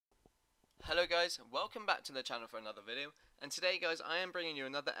Hello guys, welcome back to the channel for another video, and today guys I am bringing you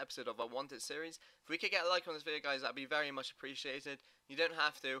another episode of our Wanted series. If we could get a like on this video guys, that'd be very much appreciated. You don't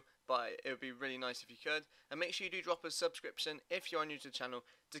have to, but it would be really nice if you could. And make sure you do drop a subscription if you are new to the channel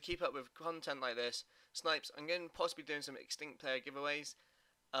to keep up with content like this. Snipes, I'm going to possibly doing some extinct player giveaways.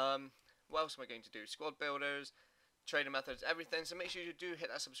 What else am I going to do? Squad builders, trading methods, everything, so make sure you do hit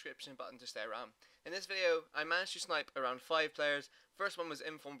that subscription button to stay around. In this video, I managed to snipe around 5 players. First one was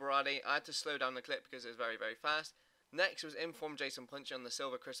Inform Berardi. I had to slow down the clip because it was very, very fast. Next was Inform Jason Puncheon, the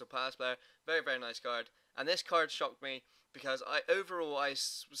Silver Crystal Palace player. Very, very nice card. And this card shocked me because I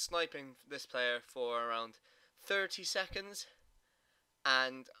was sniping this player for around 30 seconds.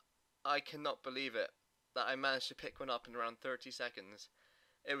 And I cannot believe it that I managed to pick one up in around 30 seconds.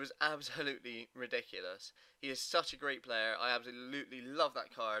 It was absolutely ridiculous. He is such a great player. I absolutely love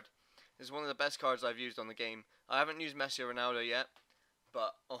that card. It's one of the best cards I've used on the game. I haven't used Messi or Ronaldo yet,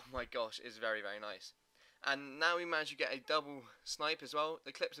 but oh my gosh, it's very, very nice. And now we managed to get a double snipe as well.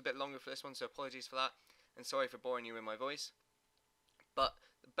 The clip's a bit longer for this one, so apologies for that. And sorry for boring you with my voice. But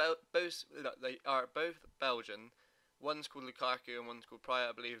they are both Belgian. One's called Lukaku and one's called Pryor,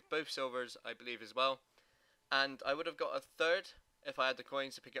 I believe. Both silvers, I believe, as well. And I would have got a third if I had the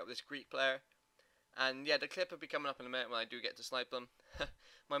coins to pick up this Greek player. And yeah, the clip will be coming up in a minute when I do get to snipe them.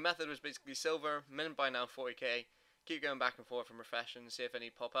 My method was basically silver, min by now 40k, keep going back and forth and refreshing, see if any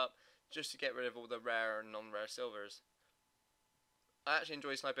pop up, just to get rid of all the rare and non-rare silvers. I actually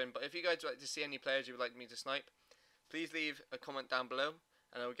enjoy sniping, but if you guys would like to see any players you would like me to snipe, please leave a comment down below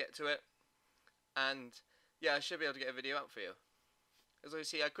and I will get to it. And yeah, I should be able to get a video out for you. As I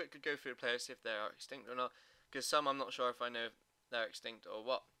see, I quickly go through the players, see if they are extinct or not, because some I'm not sure if I know if they're extinct or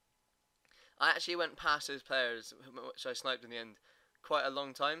what. I actually went past those players, which I sniped in the end, quite a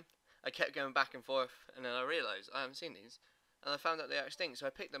long time. I kept going back and forth, and then I realised I haven't seen these, and I found out they are extinct, so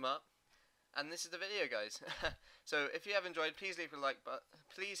I picked them up, and this is the video, guys. So if you have enjoyed, please leave a like button.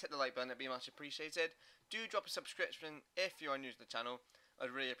 Please hit the like button; it'd be much appreciated. Do drop a subscription if you are new to the channel.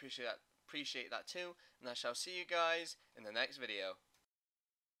 I'd really appreciate that too, and I shall see you guys in the next video.